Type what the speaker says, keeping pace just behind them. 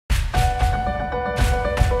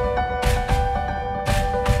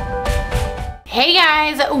Hey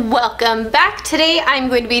guys, welcome back. Today I'm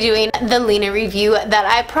going to be doing the Lina review that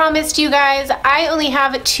I promised you guys. I only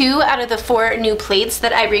have 2 out of the 4 new plates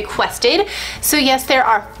that I requested. So yes, there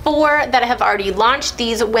are 4 that have already launched.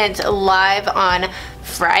 These went live on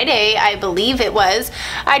Friday, I believe it was.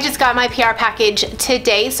 I just got my PR package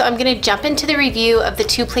today, so I'm gonna jump into the review of the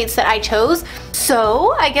 2 plates that I chose.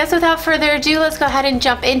 So I guess without further ado, let's go ahead and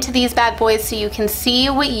jump into these bad boys so you can see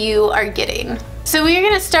what you are getting. So we are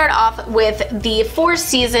going to start off with the 4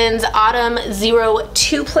 Seasons Autumn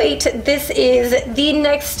 02 plate. This is the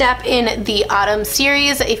next step in the autumn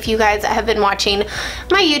series. If you guys have been watching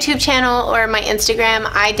my YouTube channel or my Instagram,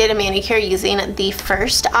 I did a manicure using the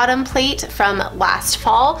first autumn plate from last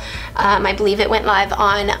fall. I believe it went live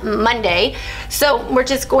on Monday. So we're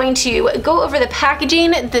just going to go over the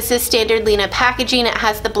packaging. This is standard Lina packaging. It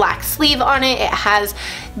has the black sleeve on it. It has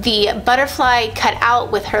the butterfly cut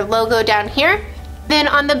out with her logo down here. Then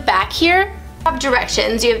on the back here, you have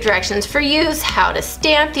directions. You have directions for use, how to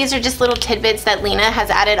stamp. These are just little tidbits that Lina has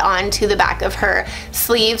added on to the back of her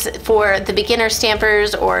sleeves for the beginner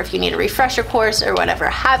stampers, or if you need a refresher course or whatever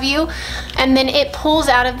have you. And then it pulls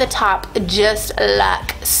out of the top just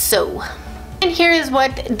like so. And here is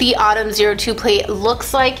what the Autumn 02 plate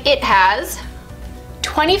looks like. It has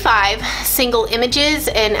 25 single images,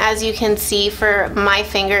 and as you can see for my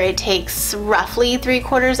finger, it takes roughly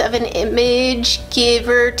 3/4 of an image, give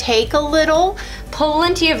or take a little.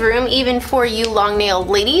 Plenty of room even for you long nail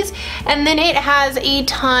ladies. And then it has a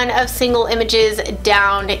ton of single images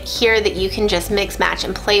down here that you can just mix, match,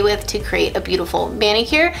 and play with to create a beautiful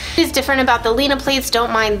manicure. What is different about the Lina plates,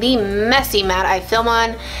 don't mind the messy mat I film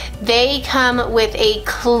on, they come with a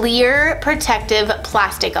clear protective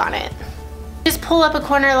plastic on it. Just pull up a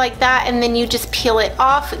corner like that and then you just peel it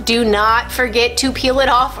off. Do not forget to peel it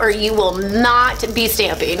off or you will not be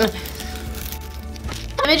stamping. The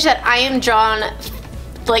image that I am drawn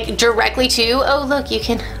like directly to, oh look, you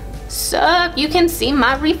can see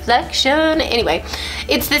my reflection. Anyway,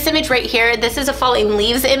 it's this image right here. This is a falling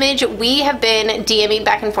leaves image. We have been DMing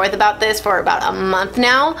back and forth about this for about a month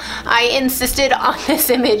now. I insisted on this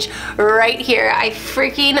image right here. I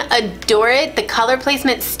freaking adore it. The color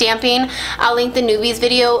placement stamping, I'll link the newbies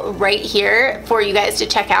video right here for you guys to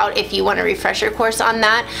check out if you want a refresher course on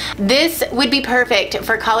that. This would be perfect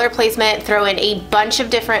for color placement. Throw in a bunch of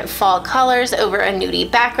different fall colors over a nudie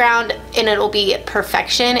background and it'll be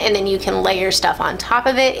perfection, and then you can layer stuff on top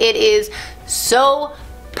of it. It is so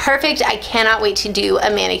perfect. I cannot wait to do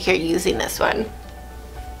a manicure using this one.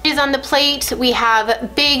 Is on the plate, we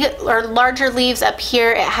have big or larger leaves up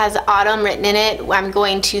here. It has autumn written in it. I'm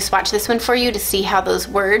going to swatch this one for you to see how those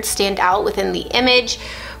words stand out within the image.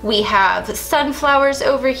 We have sunflowers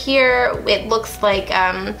over here. It looks like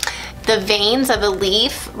the veins of a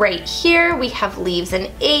leaf right here. We have leaves and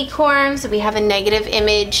acorns. We have a negative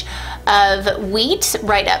image of wheat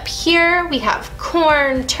right up here. We have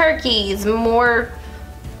corn, turkeys, more,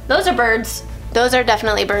 those are birds. Those are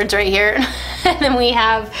definitely birds right here. And then we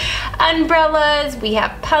have umbrellas, we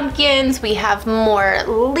have pumpkins, we have more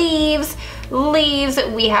leaves,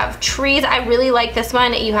 we have trees. I really like this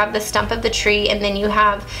one. You have the stump of the tree and then you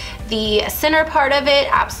have the center part of it.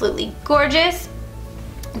 Absolutely gorgeous.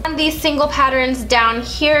 On these single patterns down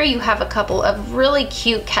here, you have a couple of really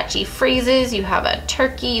cute catchy phrases. You have a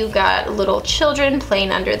turkey, you got little children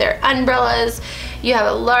playing under their umbrellas, you have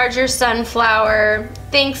a larger sunflower,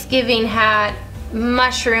 Thanksgiving hat,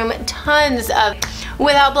 mushroom, tons of.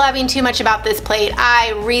 Without blabbing too much about this plate,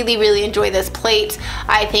 I really enjoy this plate.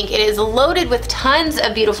 I think it is loaded with tons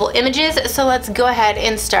of beautiful images, so let's go ahead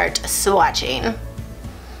and start swatching.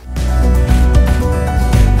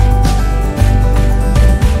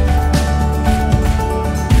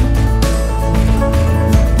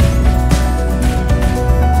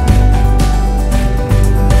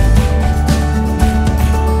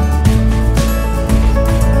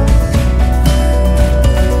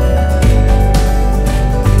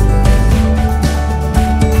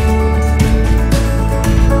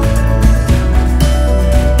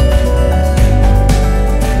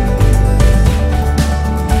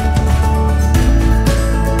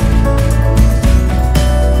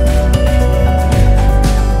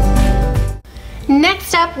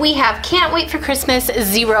 Next up, we have Can't Wait for Christmas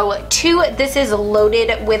 02. This is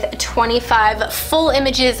loaded with 25 full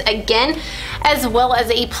images again, as well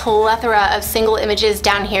as a plethora of single images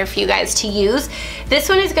down here for you guys to use. This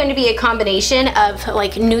one is going to be a combination of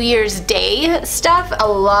like New Year's Day stuff. A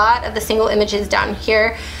lot of the single images down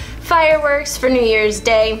here. Fireworks for New Year's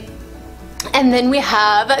Day. And then we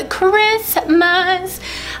have Christmas.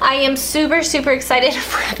 I am super, super excited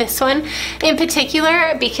for this one in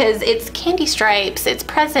particular because it's candy stripes, it's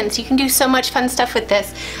presents. You can do so much fun stuff with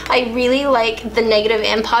this. I really like the negative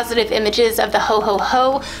and positive images of the ho ho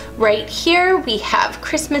ho. Right here we have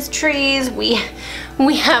Christmas trees. We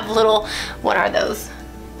have little, what are those?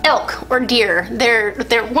 Elk or deer. They're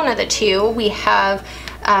one of the two. We have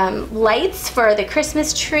lights for the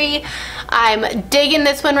Christmas tree. I'm digging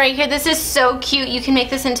this one right here. This is so cute. You can make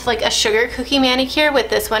this into like a sugar cookie manicure with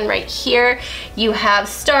this one right here. You have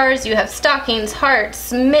stars, you have stockings,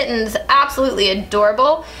 hearts, mittens, absolutely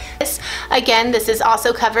adorable. Again, this is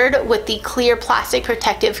also covered with the clear plastic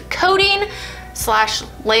protective coating slash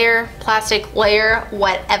layer, plastic layer,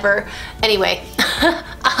 whatever. Anyway,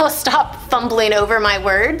 I'll stop fumbling over my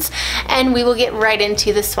words and we will get right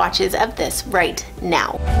into the swatches of this right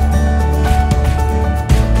now.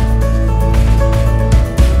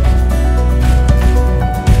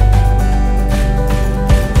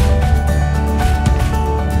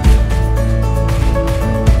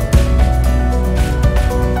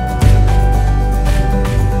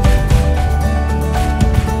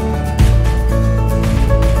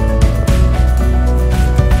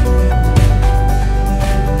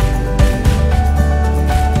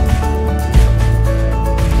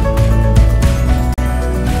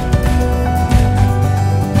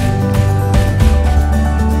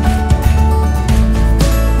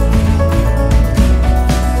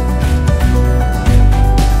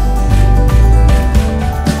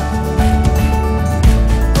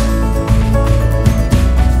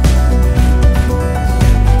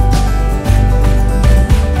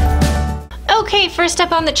 First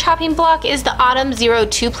up on the chopping block is the Autumn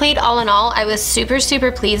 02 plate. All in all, I was super,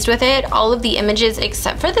 super pleased with it. All of the images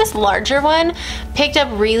except for this larger one picked up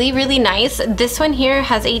really, really nice. This one here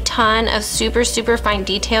has a ton of super, super fine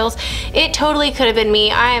details. It totally could have been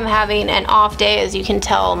me. I am having an off day. As you can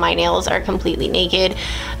tell, my nails are completely naked.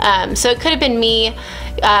 So it could have been me.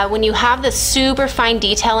 When you have the super fine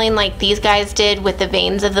detailing like these guys did with the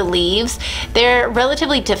veins of the leaves, they're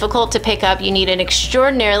relatively difficult to pick up. You need an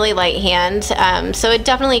extraordinarily light hand, so it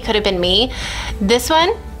definitely could have been me. This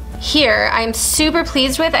one here I'm super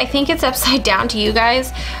pleased with. I think it's upside down to you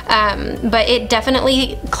guys, but it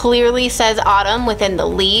definitely clearly says autumn within the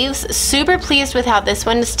leaves. Super pleased with how this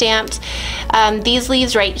one is stamped. These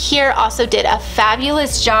leaves right here also did a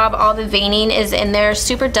fabulous job. All the veining is in there,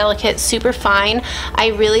 super delicate, super fine. I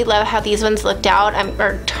really love how these ones looked out,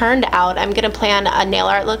 or turned out. I'm gonna plan a nail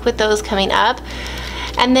art look with those coming up.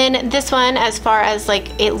 And then this one, as far as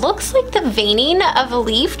like, it looks like the veining of a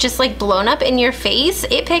leaf just like blown up in your face.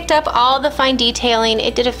 It picked up all the fine detailing.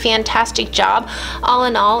 It did a fantastic job. All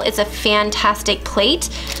in all, it's a fantastic plate.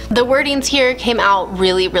 The wordings here came out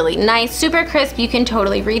really, really nice, super crisp. You can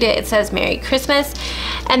totally read it. It says Merry Christmas.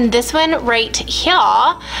 And this one right here,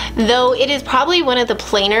 though it is probably one of the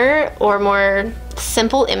plainer or more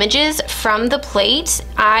simple images from the plate,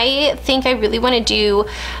 I think I really want to do,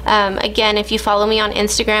 again, if you follow me on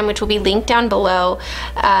Instagram, which will be linked down below,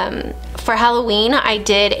 for Halloween I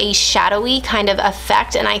did a shadowy kind of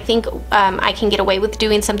effect, and I think I can get away with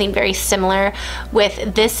doing something very similar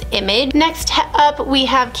with this image. Next up we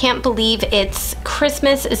have Can't Believe It's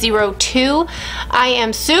Christmas 02. I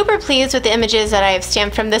am super pleased with the images that I have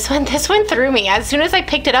stamped from this one. This one threw me. As soon as I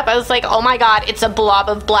picked it up I was like, oh my god, it's a blob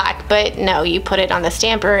of black, but no, you put it on the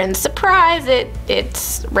stamper and surprise,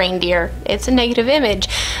 it's reindeer. It's a negative image.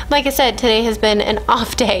 Like I said, today has been an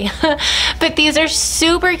off day. But these are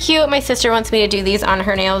super cute. My sister wants me to do these on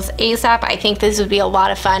her nails ASAP. I think this would be a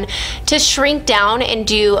lot of fun to shrink down and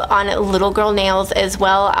do on little girl nails as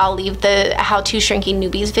well. I'll leave the how to shrinking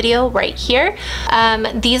newbies video right here.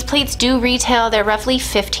 These plates do retail. They're roughly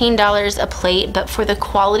 $15 a plate, but for the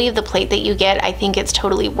quality of the plate that you get, I think it's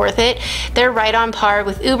totally worth it. They're right on par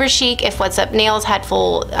with Uber Chic. If What's Up Nails had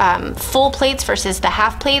full plates versus the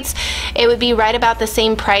half plates, it would be right about the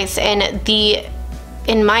same price. And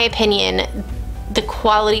in my opinion, the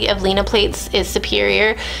quality of Lina plates is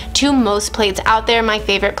superior to most plates out there. My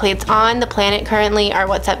favorite plates on the planet currently are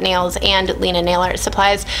What's Up Nails and Lina Nail Art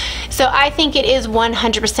Supplies. So I think it is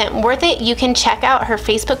 100% worth it. You can check out her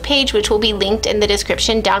Facebook page, which will be linked in the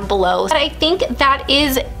description down below. But I think that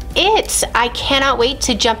is it. I cannot wait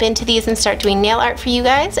to jump into these and start doing nail art for you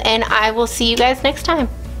guys, and I will see you guys next time.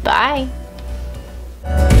 Bye.